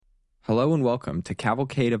Hello and welcome to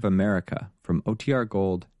Cavalcade of America from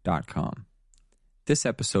OTRGold.com. This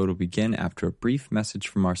episode will begin after a brief message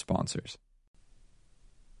from our sponsors.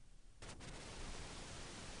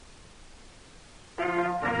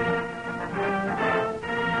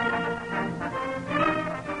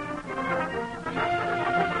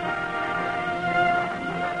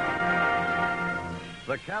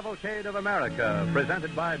 The Cavalcade of America,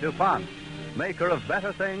 presented by DuPont, maker of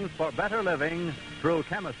better things for better living through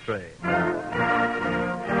chemistry.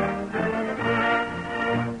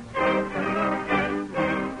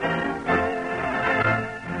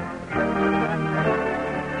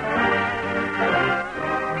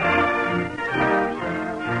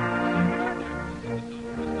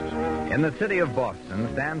 In the city of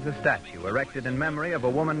Boston stands a statue erected in memory of a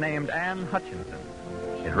woman named Anne Hutchinson.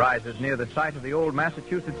 It rises near the site of the old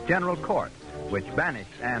Massachusetts General Court, which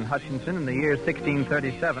banished Anne Hutchinson in the year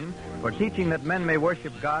 1637 for teaching that men may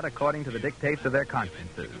worship God according to the dictates of their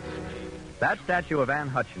consciences. That statue of Anne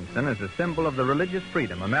Hutchinson is a symbol of the religious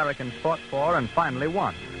freedom Americans fought for and finally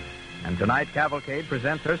won. And tonight, Cavalcade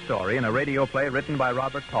presents her story in a radio play written by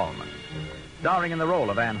Robert Tallman. Starring in the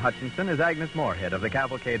role of Anne Hutchinson is Agnes Moorehead of the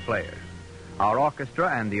Cavalcade Players. Our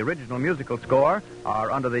orchestra and the original musical score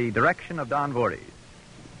are under the direction of Don Voorhees.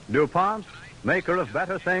 DuPont, maker of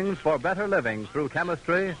better things for better living through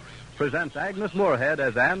chemistry, presents Agnes Moorehead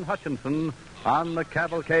as Anne Hutchinson on the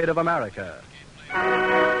Cavalcade of America.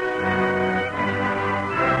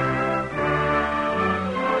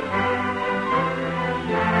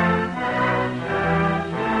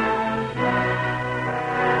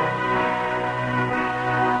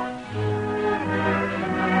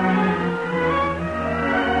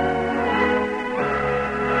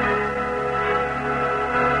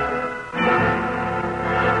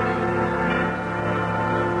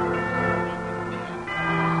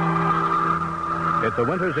 It's a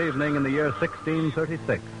winter's evening in the year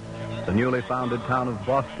 1636, the newly founded town of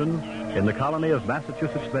Boston in the colony of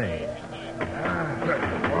Massachusetts Bay.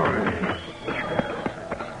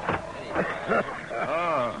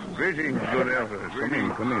 Greetings, good elders. Come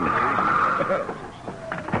in.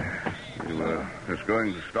 We were just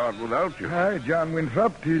going to start without you. Hi, John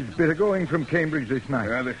Winthrop. 'Tis bitter going from Cambridge this night.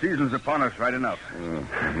 The season's upon us right enough.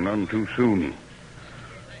 None too soon.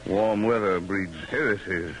 Warm weather breeds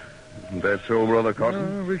heresies. Isn't that so, Brother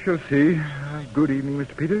Cotton? We shall see. Good evening,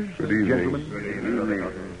 Mr. Peters. Good evening. Gentlemen. Good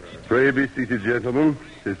evening. Pray be seated, gentlemen.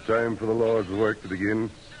 It's time for the Lord's work to begin.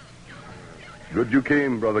 Good you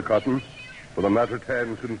came, Brother Cotton, for the matter at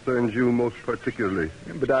hand concerns you most particularly.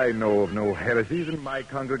 But I know of no heresies in my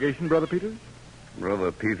congregation, Brother Peters.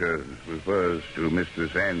 Brother Peters refers to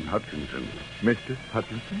Mistress Anne Hutchinson. Mistress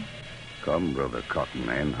Hutchinson? Come, Brother Cotton,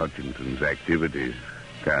 Anne Hutchinson's activities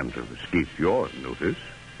can't have escaped your notice.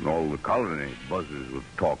 And all the colony buzzes with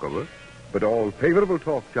talk of her. But all favorable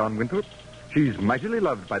talk, John Winthrop. She's mightily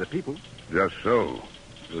loved by the people. Just so.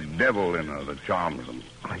 The devil in her that charms them.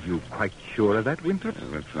 Are you quite sure of that, Winthrop?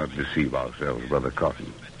 Let's not deceive ourselves, Brother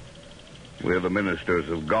Cotton. We're the ministers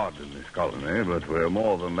of God in this colony, but we're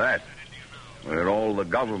more than that. We're all the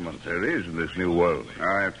government there is in this new world.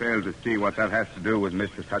 I fail to see what that has to do with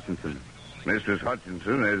Mistress Hutchinson. Mrs.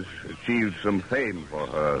 Hutchinson has achieved some fame for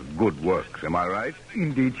her good works, am I right?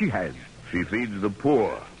 Indeed she has. She feeds the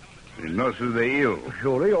poor. She nurses the ill.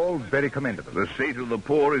 Surely all very commendable. The state of the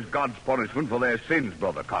poor is God's punishment for their sins,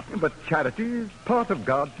 Brother Cotton. But charity is part of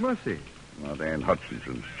God's mercy. Not Anne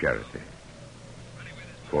Hutchinson's charity.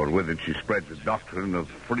 For with it she spreads a doctrine of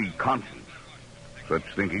free conscience.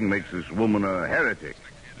 Such thinking makes this woman a heretic.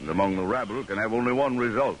 And among the rabble can have only one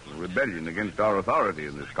result, rebellion against our authority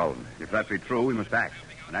in this colony. If that be true, we must act,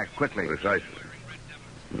 and act quickly. Precisely.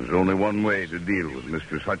 There's only one way to deal with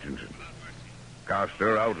Mistress Hutchinson. Cast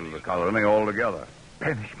her out of the colony altogether.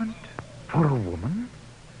 Banishment? For a woman?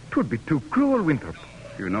 'Twould be too cruel, Winthrop.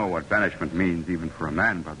 You know what banishment means, even for a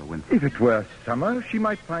man, Brother Winthrop. If it were summer, she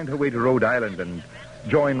might find her way to Rhode Island and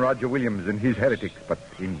join Roger Williams and his heretics. But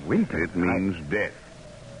in winter... It means death.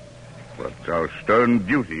 But our stern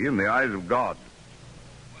duty in the eyes of God.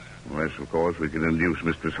 Unless, of course, we can induce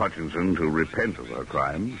Mistress Hutchinson to repent of her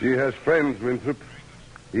crimes. She has friends, Winthrop.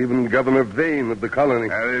 Even Governor Vane of the colony.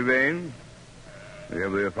 Harry Vane? We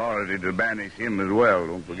have the authority to banish him as well.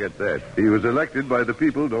 Don't forget that. He was elected by the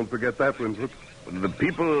people. Don't forget that, Winthrop. When the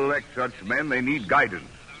people elect such men, they need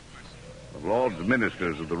guidance. The Lord's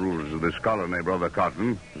ministers are the rulers of this colony, Brother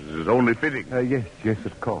Cotton. This is only fitting. Yes,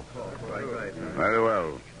 of course. Very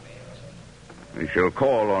well. We shall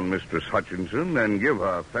call on Mistress Hutchinson and give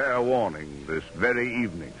her fair warning this very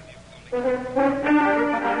evening.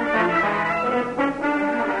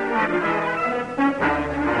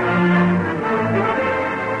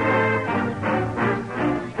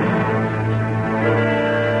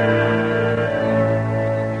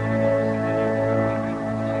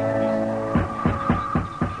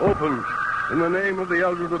 name of the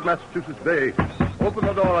elders of Massachusetts Bay, open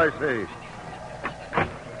the door, I say.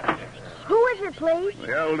 Who is it, please?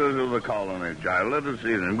 The elders of the colony, child. Let us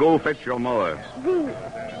see them. Go fetch your mother.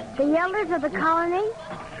 The elders of the colony?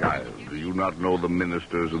 Child, do you not know the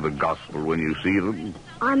ministers of the gospel when you see them?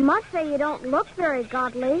 I must say you don't look very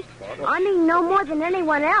godly. I mean, no more than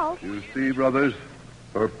anyone else. You see, brothers,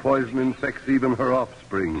 her poison infects even her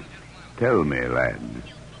offspring. Tell me, lad,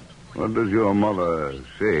 what does your mother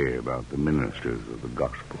say about the ministers of the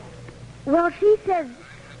gospel? Well, she says...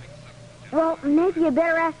 Well, maybe you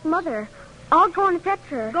better ask Mother. I'll go and fetch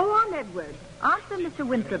her. Go on, Edward. Answer Mr.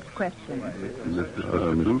 Winthrop's question.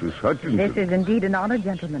 Mrs. Hutchinson. This is indeed an honor,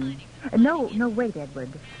 gentlemen. No, wait, Edward.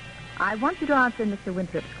 I want you to answer Mr.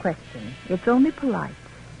 Winthrop's question. It's only polite.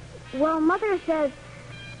 Well, Mother says...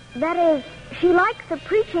 That is, she likes the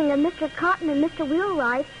preaching of Mr. Cotton and Mr.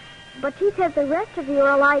 Wheelwright, but she says the rest of you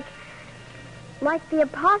are like the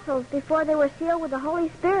apostles before they were sealed with the Holy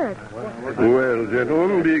Spirit. Well,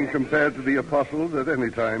 gentlemen, being compared to the apostles at any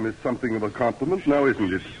time is something of a compliment, now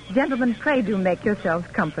isn't it? Gentlemen, pray do make yourselves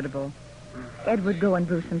comfortable. Edward, go and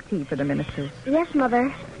brew some tea for the ministers. Yes,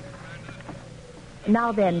 Mother.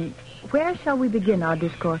 Now then, where shall we begin our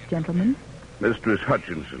discourse, gentlemen? Mistress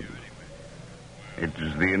Hutchinson, it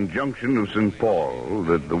is the injunction of St. Paul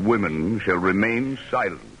that the women shall remain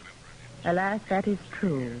silent. Alas, that is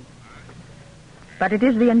true. But it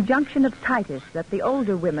is the injunction of Titus that the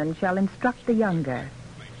older women shall instruct the younger.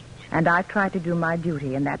 And I try to do my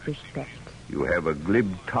duty in that respect. You have a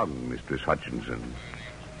glib tongue, Mistress Hutchinson.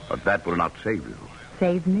 But that will not save you.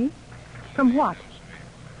 Save me? From what?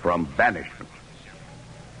 From banishment.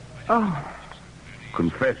 Oh.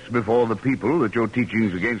 Confess before the people that your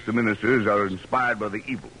teachings against the ministers are inspired by the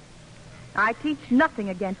evil. I teach nothing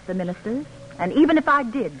against the ministers. And even if I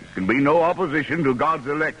did... There can be no opposition to God's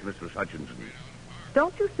elect, Mistress Hutchinson.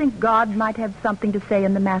 Don't you think God might have something to say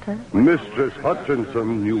in the matter? Mistress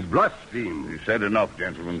Hutchinson, you blaspheme. You said enough,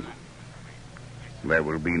 gentlemen. There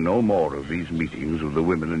will be no more of these meetings of the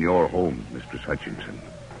women in your home, Mistress Hutchinson.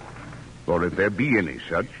 For if there be any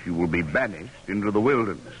such, you will be banished into the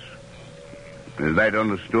wilderness. Is that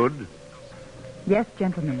understood? Yes,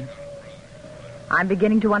 gentlemen. I'm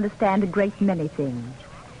beginning to understand a great many things.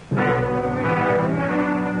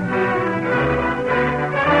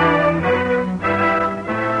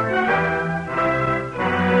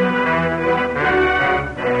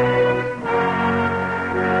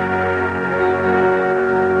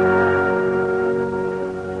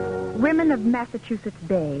 Women of Massachusetts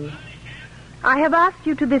Bay, I have asked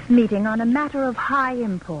you to this meeting on a matter of high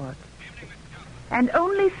import. And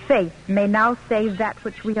only faith may now save that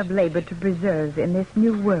which we have labored to preserve in this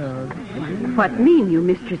new world. What mean you,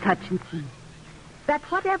 Mistress Hutchinson? That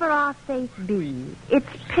whatever our faith be, its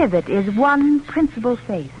pivot is one principal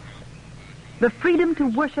faith. The freedom to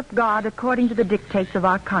worship God according to the dictates of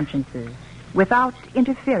our consciences, without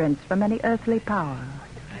interference from any earthly power.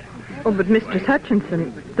 Oh, but Mistress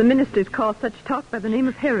Hutchinson, the ministers call such talk by the name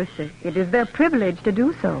of heresy. It is their privilege to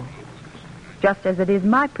do so. Just as it is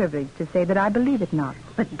my privilege to say that I believe it not.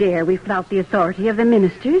 But dare we flout the authority of the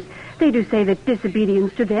ministers? They do say that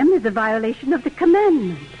disobedience to them is a violation of the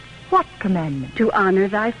commandment. What commandment? To honor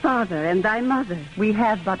thy father and thy mother. We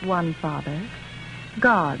have but one Father,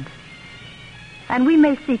 God. And we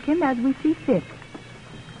may seek him as we see fit.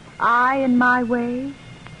 I in my way,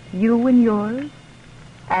 you in yours,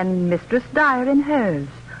 and Mistress Dyer in hers,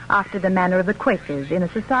 after the manner of the Quakers in a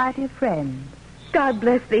society of friends. God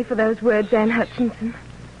bless thee for those words, Anne Hutchinson.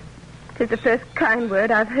 'Tis the first kind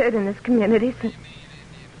word I've heard in this community since...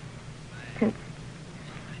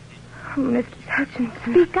 Oh, Mistress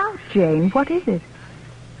Hutchinson. Speak out, Jane. What is it?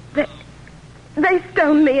 They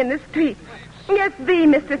stoned me in the street. Yes, thee,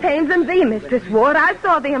 Mistress Haynes, and thee, Mistress Ward. I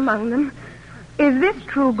saw thee among them. Is this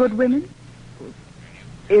true, good women?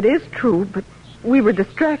 It is true, but we were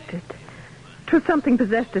distracted. 'Twas something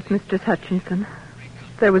possessed us, Mistress Hutchinson.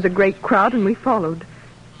 There was a great crowd, and we followed.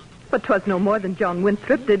 But 'twas no more than John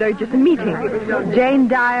Winthrop did urge us a meeting. Jane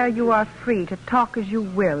Dyer, you are free to talk as you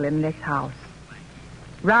will in this house.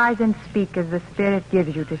 Rise and speak as the Spirit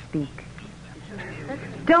gives you to speak.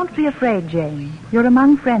 Don't be afraid, Jane. You're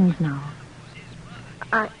among friends now.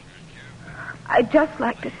 I'd just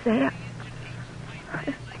like to say...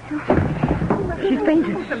 She's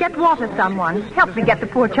fainted. Get water, someone. Help me get the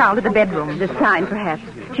poor child to the bedroom. The sign, perhaps.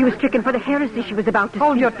 She was stricken for the heresy she was about to...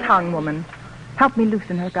 Hold your tongue, woman. Help me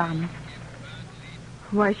loosen her garments.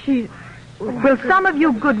 Why, she... Will some of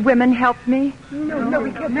you good women help me? No,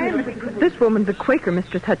 we can't. This woman's a Quaker,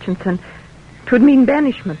 Mistress Hutchinson. 'Twould mean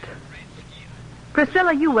banishment.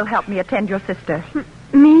 Priscilla, you will help me attend your sister.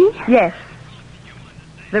 Me? Yes.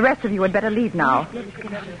 The rest of you had better leave now.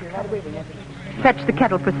 Fetch the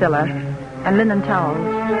kettle, Priscilla, and linen towels.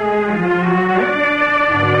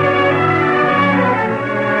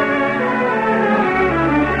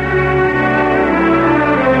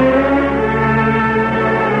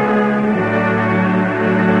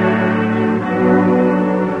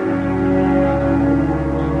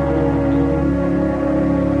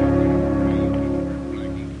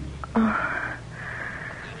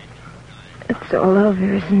 It's all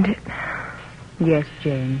over, isn't it? Yes,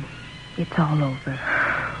 Jane. It's all over.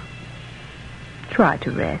 Try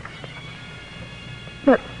to rest.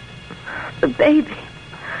 But the baby.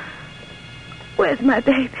 Where's my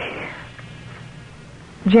baby?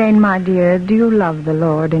 Jane, my dear, do you love the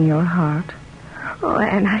Lord in your heart? Oh,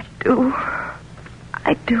 Anne, I do.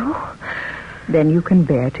 I do. Then you can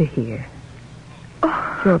bear to hear.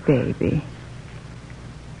 Oh. Your baby.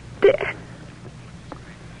 Dead.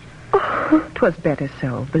 'Twas better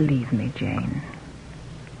so, believe me, Jane.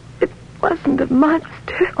 It wasn't a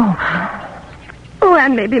monster. Oh, no. Oh,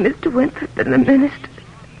 and maybe Mr. Winthrop and the ministers.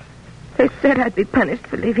 They said I'd be punished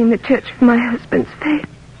for leaving the church for my husband's faith.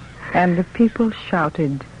 And the people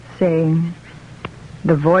shouted, saying,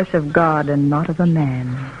 "The voice of God and not of a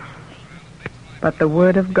man." But the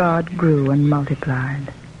word of God grew and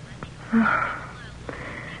multiplied. Oh.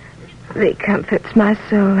 Thee comforts my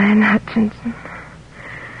soul, Anne Hutchinson.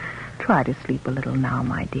 Try to sleep a little now,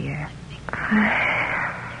 my dear.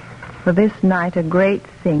 For this night a great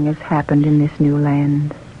thing has happened in this new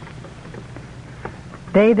land.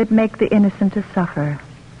 They that make the innocent to suffer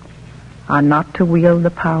are not to wield the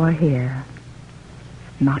power here.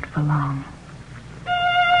 Not for long.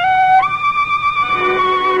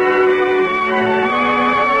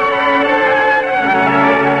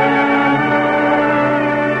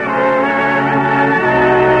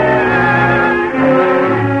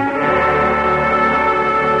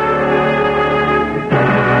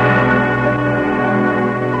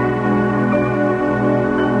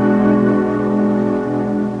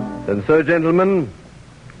 And so, gentlemen,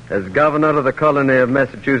 as governor of the colony of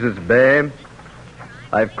Massachusetts Bay,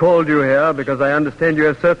 I've called you here because I understand you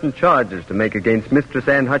have certain charges to make against Mistress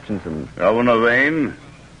Anne Hutchinson. Governor Vane,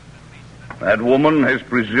 that woman has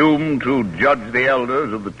presumed to judge the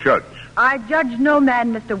elders of the church. I judge no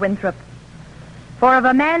man, Mr. Winthrop. For of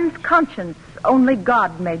a man's conscience, only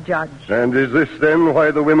God may judge. And is this, then,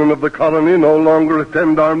 why the women of the colony no longer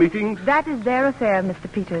attend our meetings? That is their affair, Mr.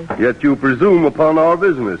 Peters. Yet you presume upon our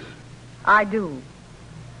business. I do.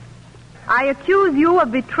 I accuse you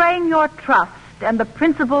of betraying your trust and the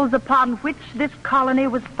principles upon which this colony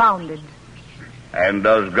was founded. And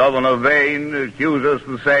does Governor Vane accuse us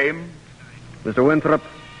the same? Mr. Winthrop,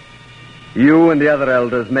 you and the other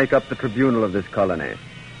elders make up the tribunal of this colony.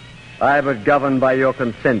 I but govern by your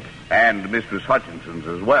consent. And Mistress Hutchinson's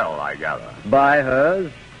as well, I gather. By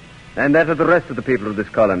hers, and that of the rest of the people of this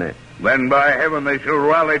colony. Then, by heaven, they shall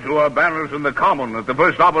rally to our banners in the common at the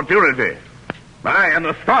first opportunity. Aye, and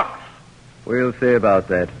the stocks. We'll see about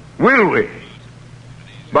that. Will we?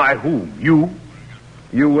 By whom? You?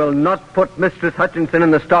 You will not put Mistress Hutchinson in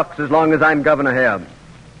the stocks as long as I'm governor here.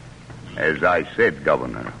 As I said,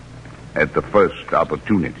 Governor, at the first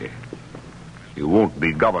opportunity. You won't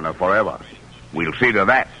be governor forever. We'll see to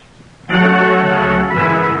that.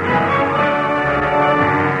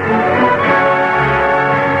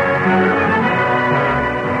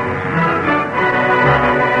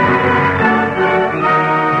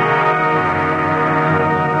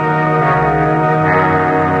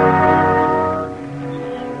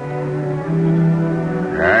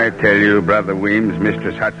 I tell you, Brother Weems,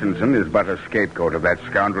 Mistress Hutchinson is but a scapegoat of that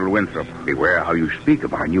scoundrel Winthrop. Beware how you speak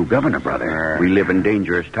of our new governor, brother. We live in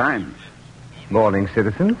dangerous times. Morning,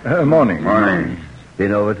 citizens. Morning. Morning.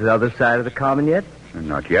 Been over to the other side of the common yet?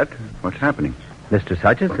 Not yet. What's happening? Mistress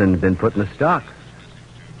Hutchinson's been put in the stocks.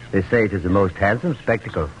 They say it is the most handsome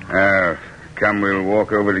spectacle. Come, we'll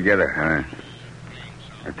walk over together.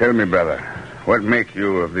 Tell me, brother, what make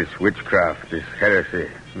you of this witchcraft, this heresy,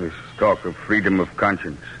 this talk of freedom of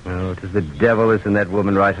conscience? Oh, it is the devil is in that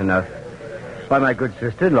woman right enough. Why, my good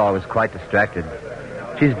sister-in-law was quite distracted.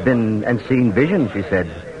 She's been and seen visions, she said.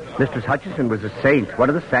 Mistress Hutchinson was a saint, one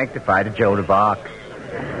of the sanctified of Joan of Arc.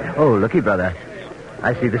 Oh, looky, brother.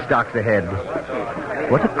 I see the stocks ahead.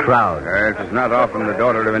 What a crowd. It is not often the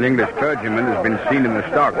daughter of an English clergyman has been seen in the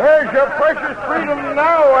stocks. Where's your precious freedom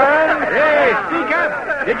now, Anne? Hey, speak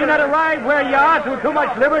up. Did you not arrive where you are through too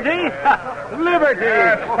much liberty? Liberty!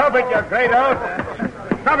 Stop it, you great oaf.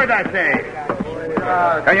 Stop it, I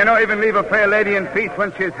say. Can you not even leave a fair lady in peace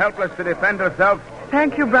when she is helpless to defend herself?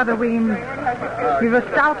 Thank you, Brother Weems. You've a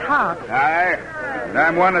stout heart. Aye. And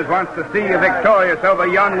I'm one as wants to see you victorious over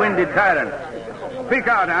yon windy tyrant. Speak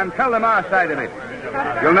out and tell them our side of it.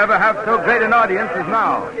 You'll never have so great an audience as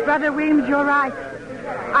now. Brother Weems, you're right.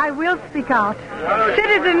 I will speak out.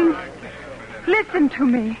 Citizens, listen to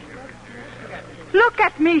me. Look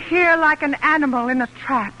at me here like an animal in a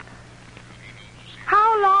trap.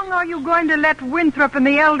 How long are you going to let Winthrop and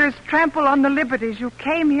the elders trample on the liberties you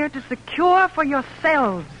came here to secure for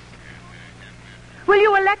yourselves? Will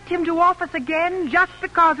you elect him to office again just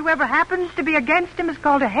because whoever happens to be against him is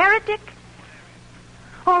called a heretic?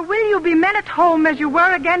 Or will you be men at home as you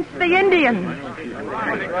were against the Indians?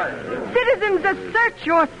 Citizens, assert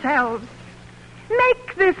yourselves.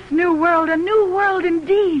 Make this new world a new world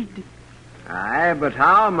indeed. Aye, but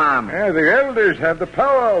how, Mom? The elders have the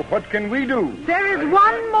power. What can we do? There is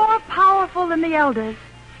one more powerful than the elders,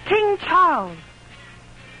 King Charles.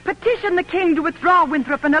 Petition the king to withdraw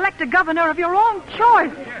Winthrop and elect a governor of your own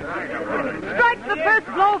choice. Strike the first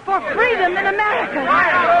blow for freedom in America.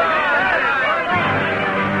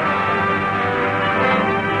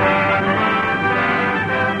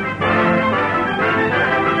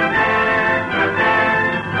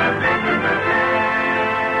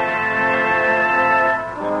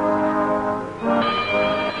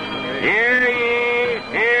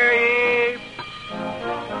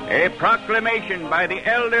 A proclamation by the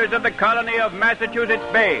elders of the colony of Massachusetts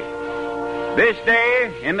Bay. This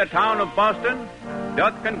day, in the town of Boston,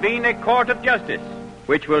 doth convene a court of justice,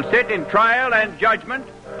 which will sit in trial and judgment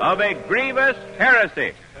of a grievous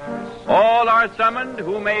heresy. All are summoned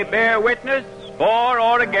who may bear witness for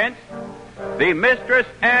or against the Mistress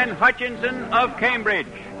Anne Hutchinson of Cambridge.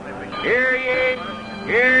 Hear ye,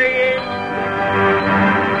 hear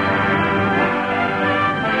ye.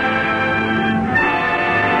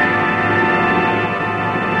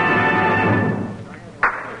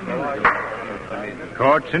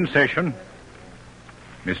 Court's in session.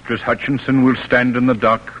 Mistress Hutchinson will stand in the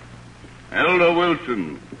dock. Elder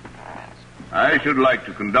Wilson, I should like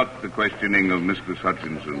to conduct the questioning of Mistress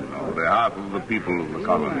Hutchinson on behalf of the people of the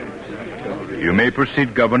colony. You may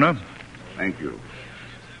proceed, Governor. Thank you.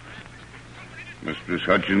 Mistress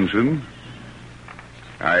Hutchinson,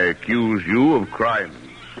 I accuse you of crimes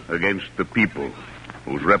against the people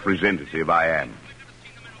whose representative I am.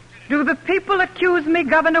 Do the people accuse me,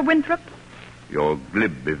 Governor Winthrop? Your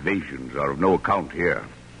glib evasions are of no account here.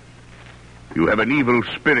 You have an evil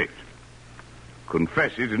spirit.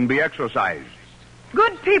 Confess it and be exorcised.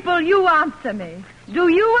 Good people, you answer me. Do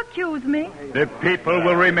you accuse me? The people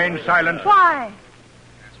will remain silent. Why?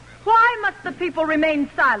 Why must the people remain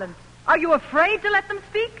silent? Are you afraid to let them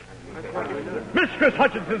speak? Mistress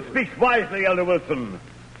Hutchinson speaks wisely, Elder Wilson.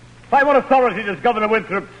 By what authority does Governor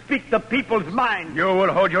Winthrop speak the people's mind? You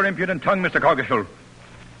will hold your impudent tongue, Mr. Coggeshall.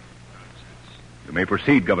 You may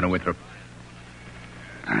proceed, Governor Winthrop.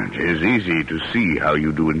 It is easy to see how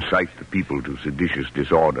you do incite the people to seditious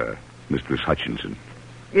disorder, Mistress Hutchinson.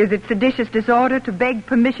 Is it seditious disorder to beg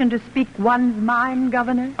permission to speak one's mind,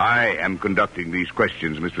 Governor? I am conducting these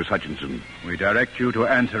questions, Mistress Hutchinson. We direct you to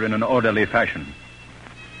answer in an orderly fashion.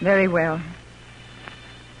 Very well.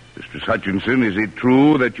 Mistress Hutchinson, is it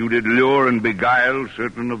true that you did lure and beguile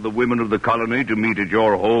certain of the women of the colony to meet at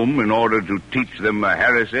your home in order to teach them a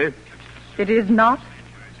heresy? It is not.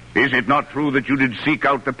 Is it not true that you did seek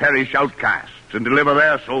out the parish outcasts and deliver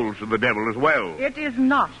their souls to the devil as well? It is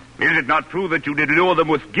not. Is it not true that you did lure them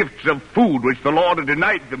with gifts of food which the Lord had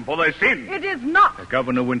denied them for their sin? It is not.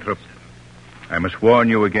 Governor Winthrop, I must warn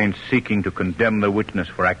you against seeking to condemn the witness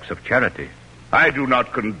for acts of charity. I do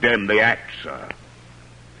not condemn the act, sir.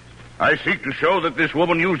 I seek to show that this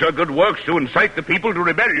woman used her good works to incite the people to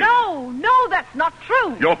rebellion. No, that's not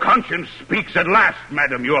true. Your conscience speaks at last,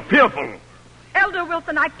 madam. You are fearful. Elder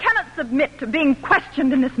Wilson, I cannot submit to being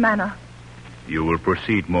questioned in this manner. You will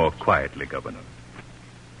proceed more quietly, Governor.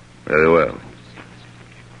 Very well.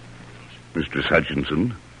 Mistress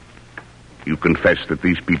Hutchinson, you confess that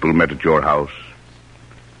these people met at your house?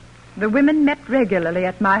 The women met regularly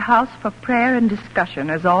at my house for prayer and discussion,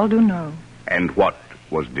 as all do know. And what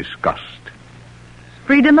was discussed?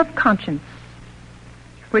 Freedom of conscience,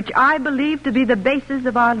 which I believe to be the basis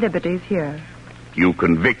of our liberties here. You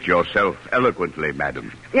convict yourself eloquently,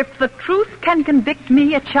 madam. If the truth can convict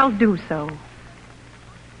me, it shall do so.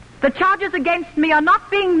 The charges against me are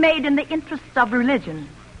not being made in the interests of religion,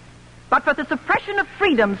 but for the suppression of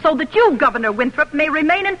freedom, so that you, Governor Winthrop, may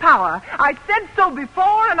remain in power. I said so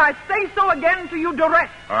before, and I say so again to you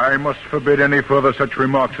direct. I must forbid any further such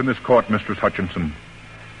remarks in this court, Mistress Hutchinson.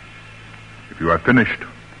 If you are finished,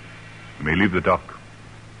 you may leave the dock.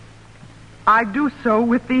 I do so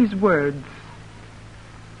with these words.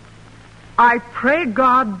 I pray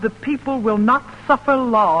God the people will not suffer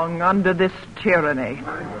long under this tyranny.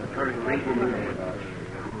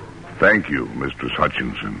 Thank you, Mistress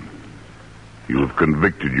Hutchinson. You have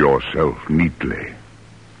convicted yourself neatly.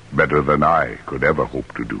 Better than I could ever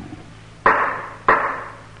hope to do.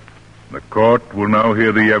 The court will now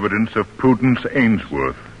hear the evidence of Prudence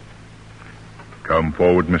Ainsworth. Come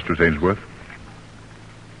forward, Mistress Ainsworth.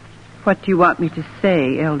 What do you want me to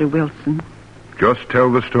say, Elder Wilson? Just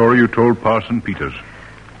tell the story you told Parson Peters.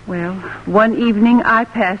 Well, one evening I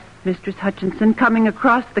passed Mistress Hutchinson coming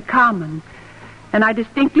across the common, and I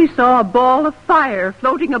distinctly saw a ball of fire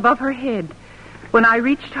floating above her head. When I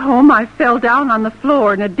reached home, I fell down on the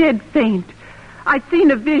floor in a dead faint. I'd seen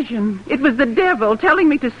a vision. It was the devil telling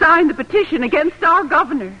me to sign the petition against our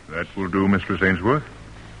governor. That will do, Mistress Ainsworth.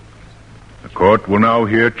 The court will now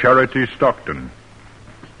hear Charity Stockton.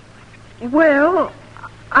 Well,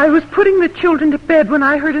 I was putting the children to bed when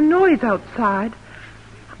I heard a noise outside.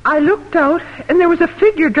 I looked out, and there was a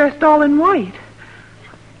figure dressed all in white.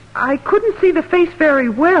 I couldn't see the face very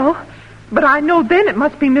well, but I know then it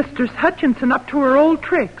must be Mistress Hutchinson up to her old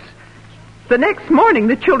tricks. The next morning,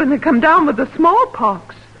 the children had come down with the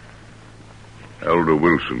smallpox. Elder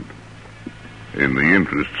Wilson, in the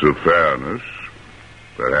interests of fairness,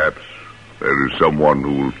 perhaps there is someone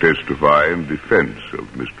who will testify in defense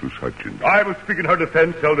of Mistress Hutchinson. I will speak in her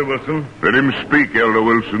defense, Elder Wilson. Let him speak, Elder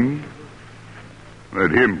Wilson.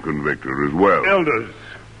 Let him convict her as well. Elders,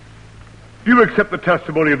 do you accept the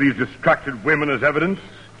testimony of these distracted women as evidence?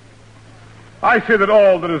 I say that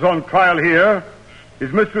all that is on trial here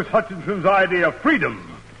is Mistress Hutchinson's idea of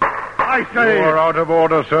freedom. I say... You are out of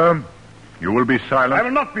order, sir. You will be silent. I will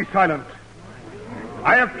not be silent.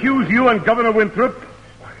 I accuse you and Governor Winthrop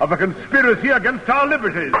of a conspiracy against our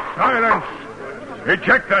liberties. Silence!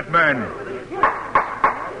 Eject that man.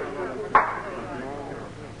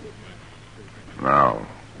 Now,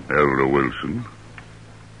 Elder Wilson,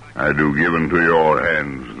 I do give into your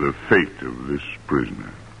hands the fate of this prisoner.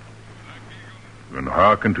 Then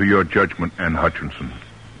hearken to your judgment, Ann Hutchinson.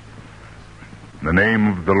 In the name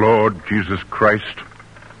of the Lord Jesus Christ,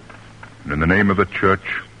 and in the name of the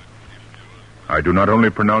church, I do not only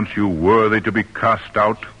pronounce you worthy to be cast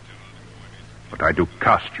out, but I do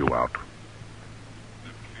cast you out.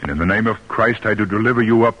 And in the name of Christ, I do deliver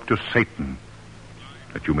you up to Satan,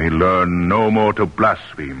 that you may learn no more to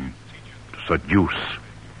blaspheme, to seduce,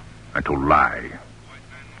 and to lie.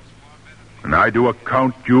 And I do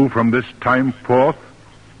account you from this time forth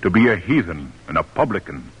to be a heathen and a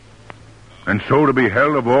publican, and so to be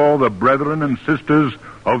held of all the brethren and sisters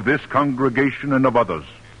of this congregation and of others.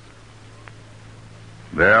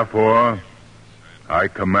 Therefore, I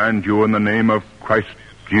command you in the name of Christ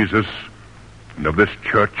Jesus and of this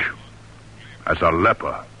church, as a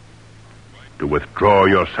leper, to withdraw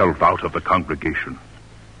yourself out of the congregation.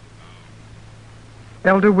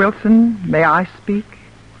 Elder Wilson, may I speak?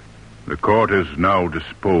 The court is now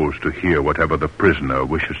disposed to hear whatever the prisoner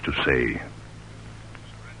wishes to say.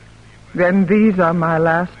 Then these are my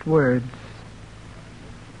last words.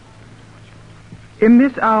 In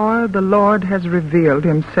this hour, the Lord has revealed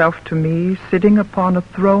himself to me, sitting upon a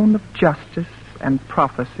throne of justice and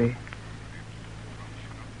prophecy.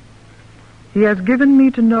 He has given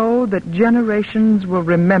me to know that generations will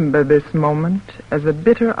remember this moment as a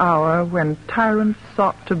bitter hour when tyrants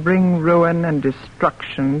sought to bring ruin and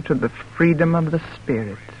destruction to the freedom of the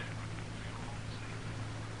Spirit.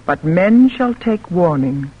 But men shall take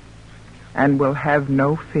warning and will have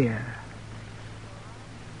no fear.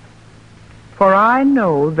 For I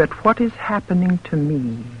know that what is happening to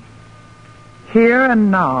me, here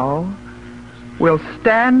and now, will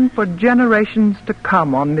stand for generations to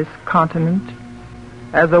come on this continent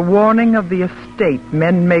as a warning of the estate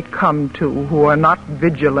men may come to who are not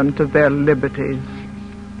vigilant of their liberties.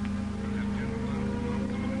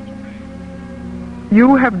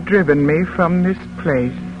 You have driven me from this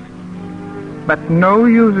place, but know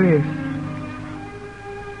you this: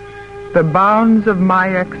 the bounds of my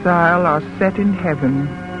exile are set in heaven,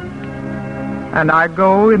 and I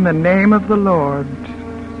go in the name of the Lord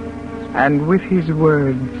and with his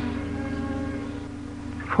words.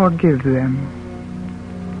 Forgive them,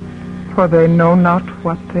 for they know not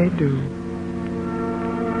what they do.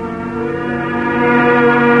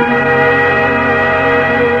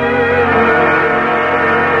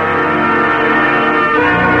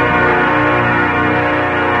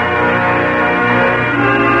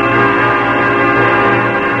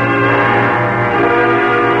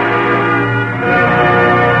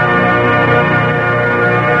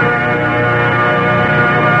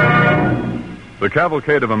 The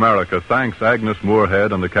Cavalcade of America thanks Agnes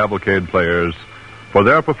Moorehead and the Cavalcade Players for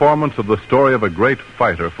their performance of the story of a great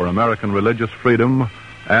fighter for American religious freedom,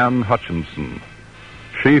 Anne Hutchinson.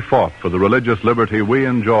 She fought for the religious liberty we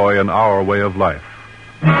enjoy in our way of life.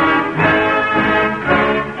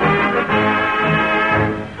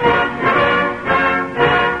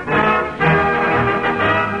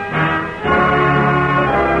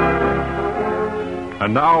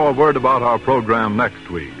 And now a word about our program next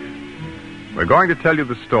week. We're going to tell you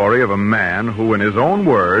the story of a man who, in his own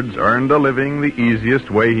words, earned a living the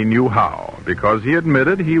easiest way he knew how, because he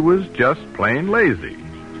admitted he was just plain lazy.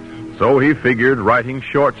 So he figured writing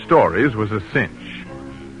short stories was a cinch.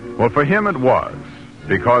 Well, for him it was,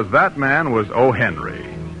 because that man was O. Henry.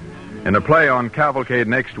 In a play on Cavalcade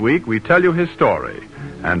next week, we tell you his story,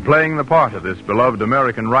 and playing the part of this beloved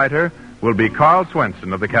American writer will be Carl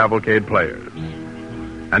Swenson of the Cavalcade Players.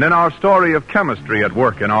 And in our story of chemistry at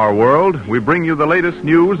work in our world, we bring you the latest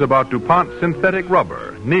news about DuPont's synthetic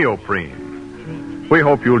rubber, neoprene. We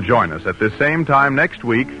hope you'll join us at this same time next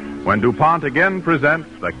week when DuPont again presents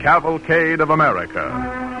the Cavalcade of America.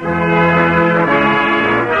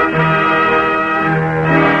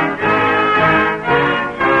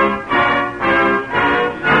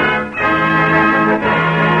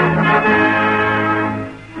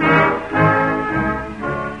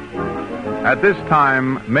 At this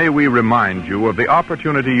time, may we remind you of the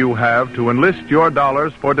opportunity you have to enlist your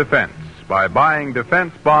dollars for defense by buying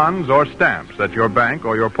defense bonds or stamps at your bank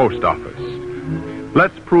or your post office.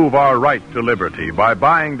 Let's prove our right to liberty by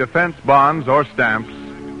buying defense bonds or stamps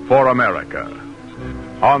for America.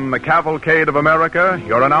 On the Cavalcade of America,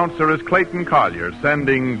 your announcer is Clayton Collier,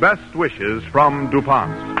 sending best wishes from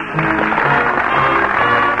DuPont.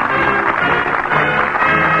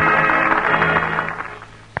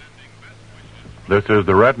 This is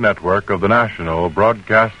the Red Network of the National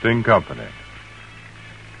Broadcasting Company.